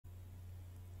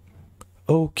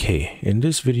Okay, in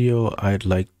this video, I'd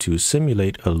like to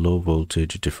simulate a low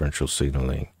voltage differential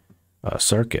signaling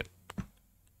circuit.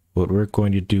 What we're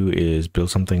going to do is build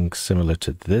something similar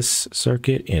to this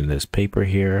circuit in this paper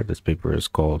here. This paper is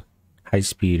called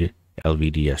High-Speed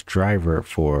LVDS Driver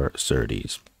for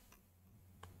SerDes.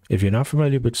 If you're not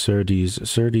familiar with SerDes,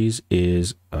 SerDes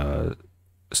is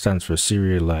stands for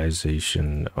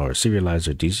serialization or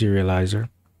serializer deserializer,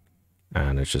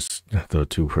 and it's just the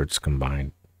two words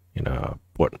combined in a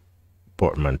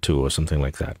portmanteau or something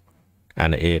like that.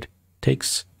 And it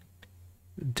takes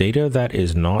data that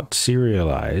is not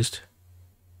serialized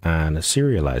and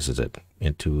serializes it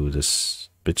into this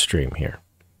bit stream here.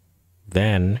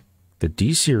 Then the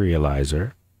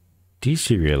deserializer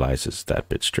deserializes that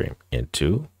bit stream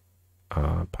into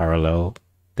parallel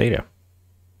data.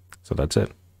 So that's it.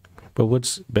 But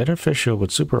what's beneficial,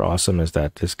 what's super awesome is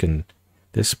that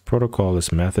this protocol,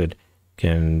 this method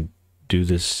can do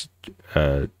this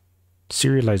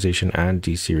serialization and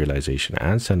deserialization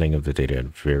and sending of the data at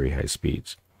very high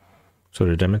speeds. So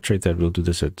to demonstrate that, we'll do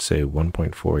this at, say,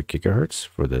 1.4 gigahertz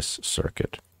for this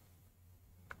circuit.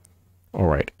 All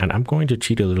right, and I'm going to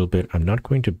cheat a little bit. I'm not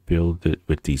going to build it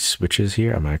with these switches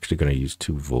here. I'm actually going to use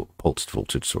two pulsed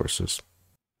voltage sources.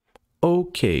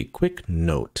 Okay, quick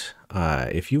note.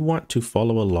 If you want to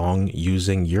follow along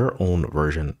using your own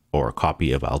version or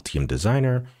copy of Altium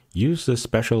Designer, use the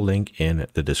special link in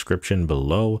the description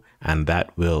below, and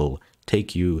that will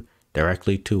take you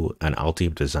directly to an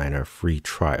Altium Designer free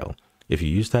trial. If you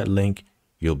use that link,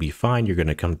 you'll be fine. You're going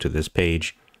to come to this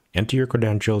page, enter your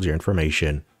credentials, your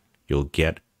information. You'll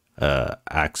get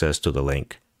access to the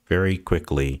link very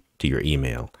quickly to your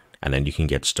email, and then you can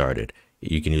get started.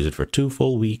 You can use it for 2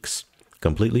 full weeks,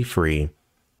 completely free.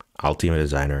 Altium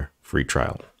Designer free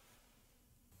trial.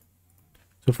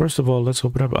 So first of all, let's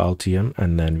open up Altium,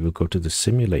 and then we'll go to the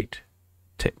Simulate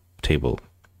table.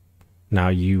 Now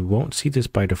you won't see this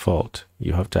by default.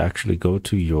 You have to actually go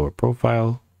to your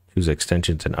profile, choose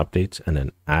extensions and updates, and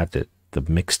then add the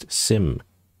mixed sim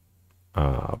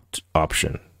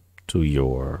option to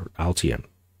your Altium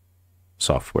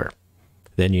software.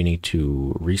 Then you need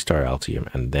to restart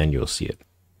Altium, and then you'll see it.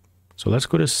 So let's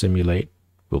go to Simulate.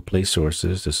 We'll place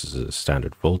sources. This is a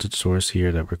standard voltage source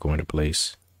here that we're going to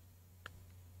place.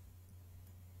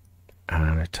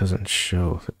 And it doesn't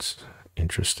show. That's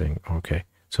interesting. Okay,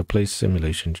 so place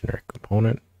simulation generic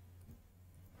component.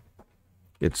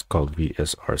 It's called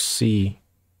VSRC.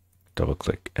 Double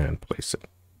click and place it.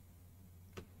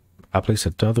 I'll place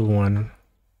another one,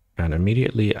 and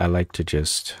immediately I like to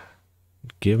just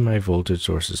give my voltage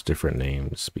sources different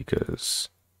names because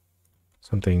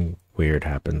something weird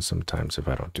happens sometimes if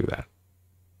I don't do that.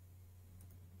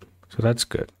 So that's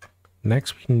good.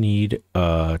 Next, we need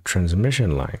a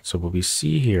transmission line. So what we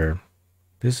see here,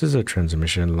 this is a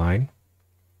transmission line.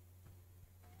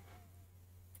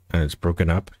 And it's broken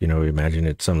up. You know, imagine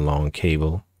it's some long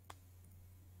cable.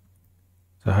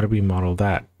 So how do we model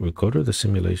that? We'll go to the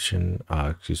simulation,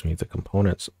 the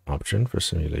components option for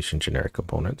simulation generic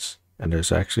components. And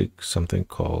there's actually something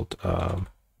called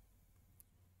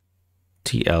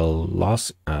TL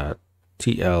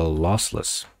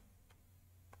lossless.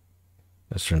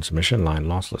 That's transmission line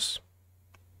lossless.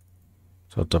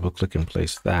 So I'll double click and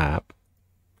place that.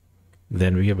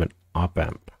 Then we have an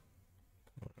op-amp.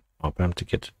 Op-amp to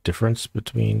get the difference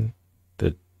between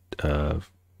the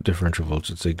differential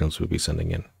voltage signals we'll be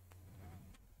sending in.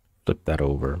 Flip that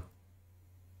over.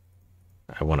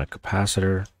 I want a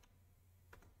capacitor.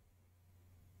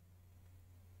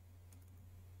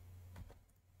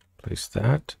 Place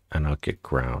that, and I'll get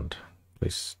ground.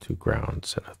 Place 2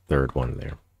 grounds and a third one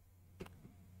there.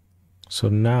 So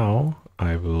now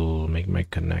I will make my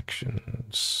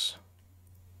connections.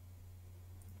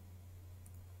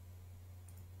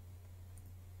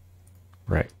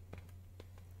 Right.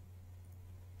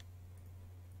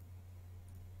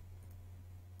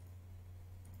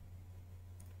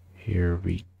 Here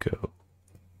we go.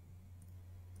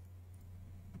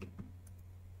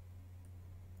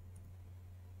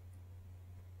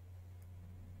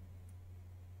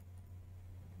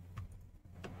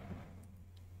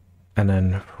 And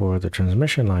then for the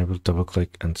transmission line, we'll double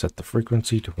click and set the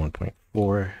frequency to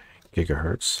 1.4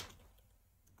 gigahertz.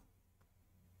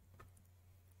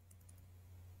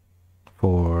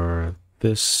 For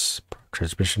this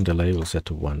transmission delay, we'll set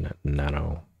to 1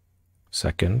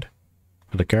 nanosecond.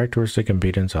 For the characteristic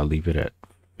impedance, I'll leave it at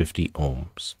 50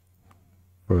 ohms.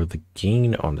 For the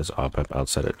gain on this op-amp, I'll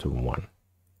set it to 1.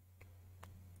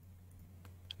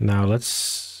 Now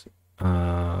let's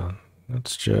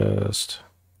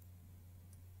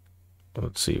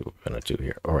see what we're going to do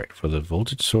here. All right, for the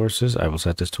voltage sources, I will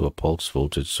set this to a pulse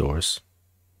voltage source.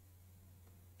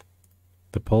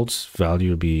 The pulse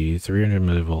value will be 300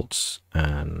 millivolts,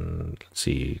 and let's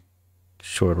see,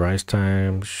 short rise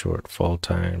time, short fall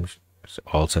time,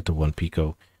 all set to 1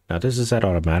 pico. Now this is set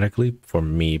automatically for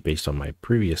me based on my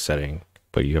previous setting,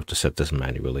 but you have to set this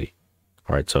manually.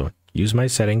 All right, so use my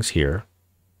settings here.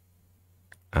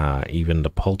 Even the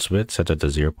pulse width set it to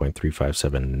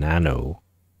 0.357 nano,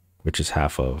 which is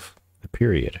half of the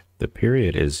period. The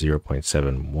period is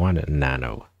 0.71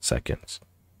 nanoseconds.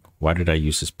 Why did I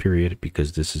use this period?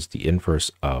 Because this is the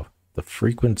inverse of the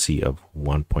frequency of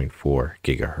 1.4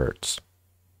 gigahertz.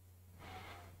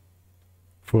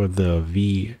 For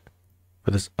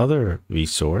this other V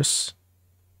source,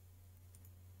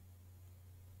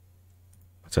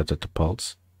 set it to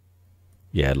pulse.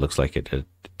 Yeah, it looks like it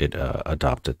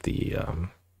adopted the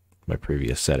my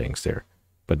previous settings there.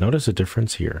 But notice the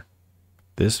difference here.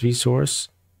 This V source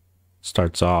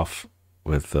starts off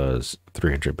with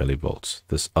 300 millivolts.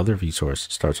 This other V source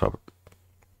starts off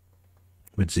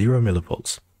with 0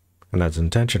 millivolts, and that's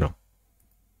intentional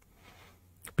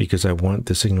because I want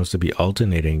the signals to be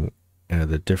alternating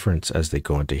the difference as they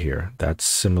go into here. That's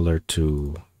similar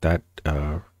to that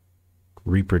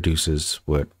reproduces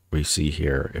what we see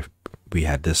here if we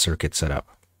had this circuit set up.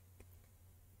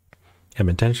 I'm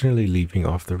intentionally leaving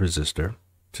off the resistor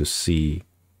to see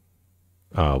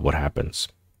what happens.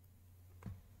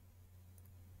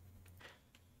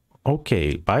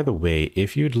 Okay, by the way,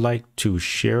 if you'd like to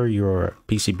share your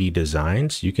PCB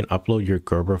designs, you can upload your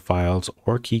Gerber files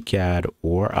or KiCad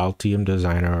or Altium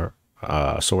Designer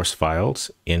source files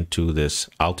into this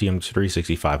Altium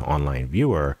 365 online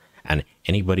viewer, and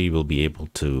anybody will be able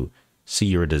to see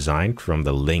your design from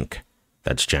the link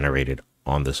that's generated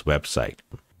on this website.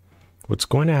 What's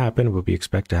going to happen, what we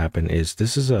expect to happen, is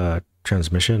this is a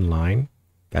transmission line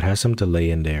that has some delay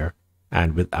in there,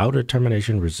 and without a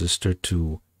termination resistor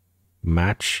to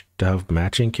have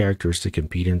matching characteristic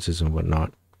impedances and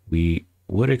whatnot, we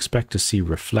would expect to see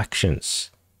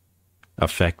reflections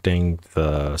affecting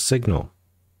the signal.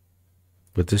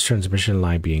 With this transmission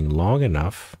line being long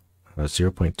enough,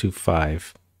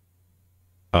 0.25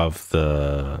 of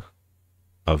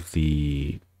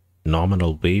the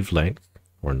nominal wavelength,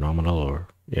 or nominal, or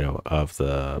of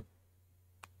the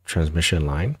transmission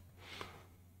line,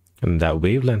 and that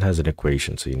wavelength has an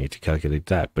equation, so you need to calculate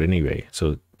that. But anyway,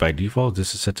 so by default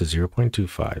this is set to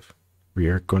 0.25. We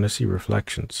are going to see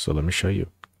reflections, so let me show you.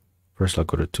 First I'll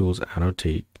go to Tools,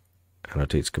 Annotate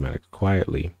Schematic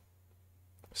quietly,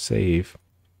 save.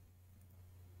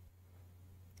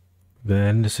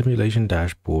 Then the simulation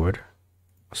dashboard,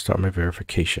 I'll start my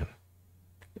verification.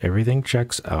 Everything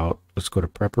checks out. Let's go to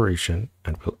preparation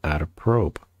and we'll add a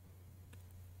probe.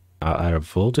 I'll add a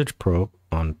voltage probe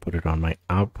put it on my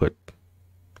output.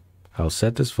 I'll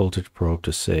set this voltage probe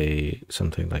to say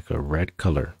something like a red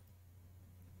color.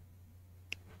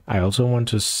 I also want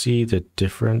to see the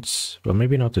difference, well,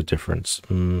 maybe not the difference.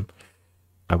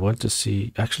 I want to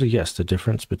see, actually, yes, the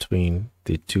difference between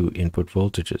the two input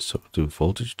voltages. So do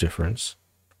voltage difference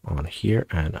on here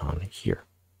and on here.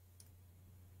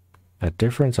 That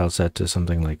difference I'll set to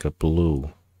something like a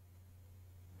blue,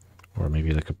 or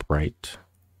maybe like a bright,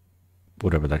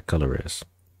 whatever that color is,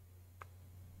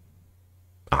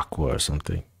 aqua or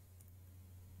something.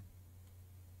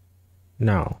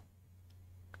 Now,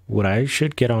 what I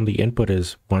should get on the input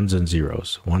is ones and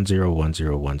zeros, 1 0 1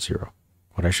 0 1 0.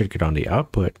 What I should get on the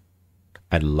output,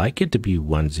 I'd like it to be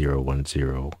 1 0 1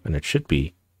 0, and it should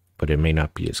be, but it may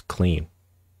not be as clean.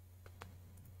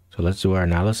 So let's do our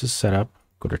analysis setup.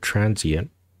 Go to transient,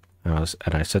 and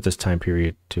I set this time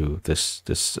period to this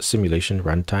simulation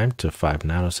runtime to 5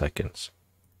 nanoseconds.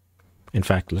 In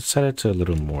fact, let's set it to a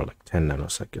little more, like 10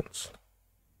 nanoseconds,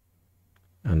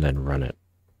 and then run it.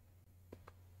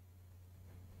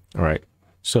 All right,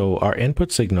 so our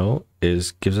input signal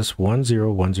gives us 1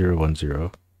 0 1 0 1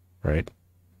 0, right?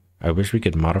 I wish we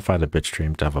could modify the bit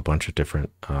stream to have a bunch of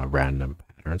different random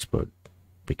patterns, but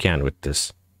we can with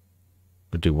this.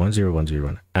 We'll do 1 0 1 0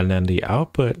 1, and then the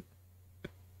output,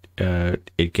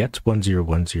 it gets 1 0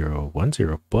 1 0 1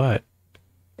 0, but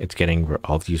it's getting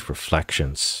all these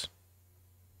reflections,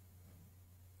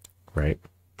 right?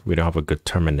 We don't have a good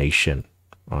termination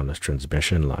on this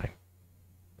transmission line.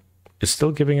 It's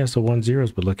still giving us the 1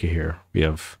 0s, but look at here, we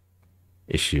have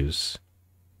issues.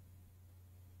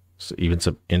 So even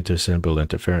some intersymbol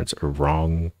interference or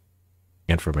wrong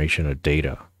information or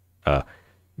data,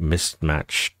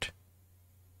 mismatched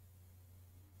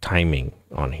timing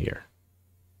on here.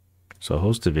 So a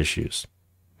host of issues.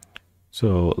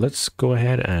 So let's go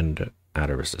ahead and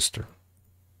add a resistor.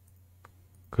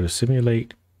 Go to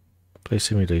simulate, play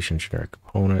simulation generic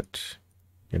component,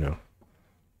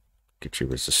 get your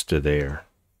resistor there.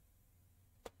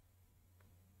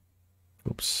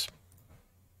 Oops.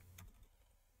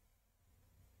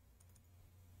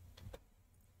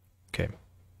 Okay.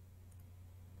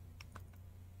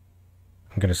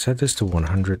 I'm going to set this to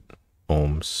 100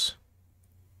 ohms.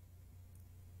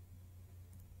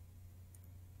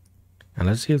 And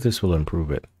let's see if this will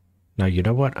improve it. Now, you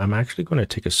know what? I'm actually going to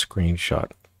take a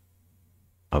screenshot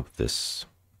of this.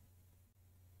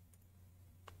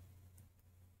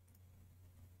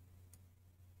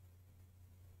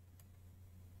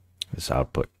 This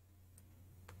output.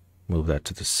 Move that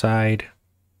to the side.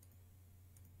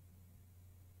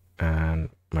 And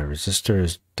my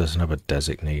resistor doesn't have a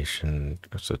designation.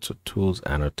 So it's a tools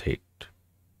annotate.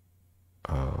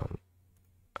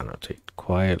 Annotate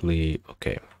quietly.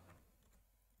 Okay.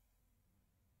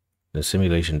 The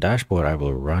simulation dashboard, I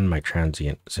will run my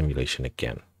transient simulation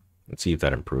again and see if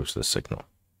that improves the signal.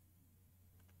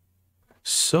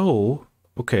 So,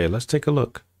 okay, let's take a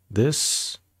look.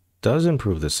 This does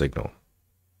improve the signal.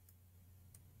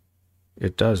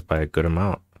 It does by a good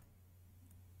amount.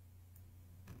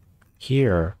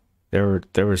 Here, there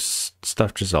was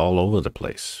stuff just all over the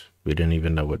place. We didn't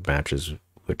even know what matches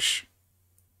which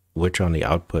on the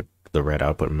output, the red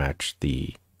output matched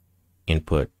the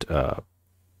input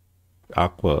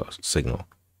aqua signal.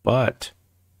 But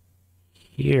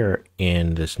here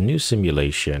in this new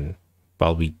simulation,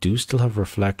 while we do still have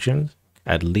reflections,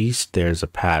 at least there's a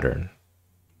pattern.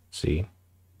 See,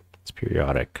 it's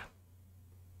periodic.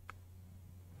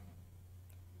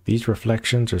 These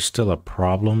reflections are still a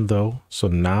problem though. So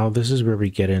now this is where we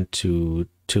get into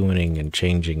tuning and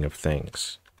changing of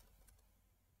things.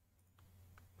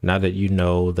 Now that you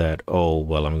know that, oh,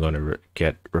 well, I'm going to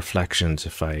get reflections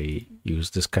if I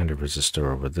use this kind of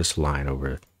resistor over this line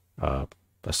over a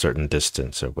certain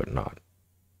distance or whatnot.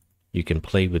 You can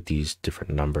play with these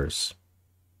different numbers.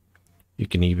 You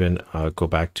can even go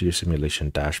back to your simulation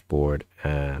dashboard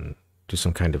and do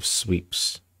some kind of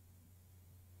sweeps.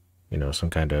 You know,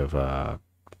 some kind of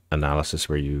analysis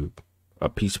where you, a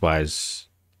piecewise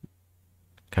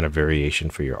kind of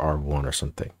variation for your R1 or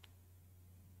something.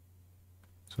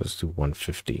 So let's do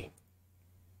 150.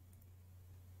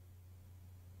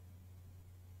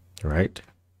 All right.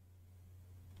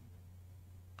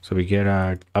 So we get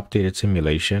our updated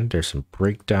simulation. There's some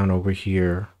breakdown over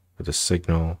here for the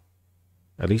signal.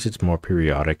 At least it's more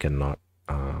periodic and not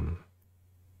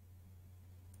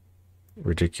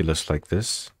ridiculous like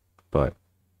this. But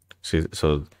see,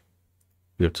 so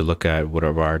we have to look at what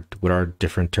are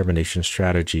different termination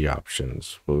strategy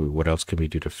options. What else can we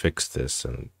do to fix this,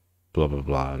 and blah blah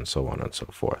blah, and so on and so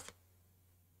forth.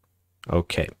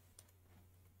 Okay.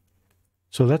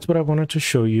 So that's what I wanted to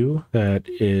show you, that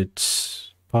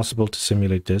it's possible to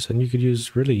simulate this, and you could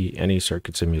use really any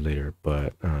circuit simulator,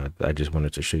 but I just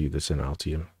wanted to show you this in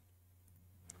Altium.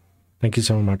 Thank you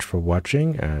so much for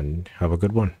watching, and have a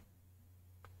good one.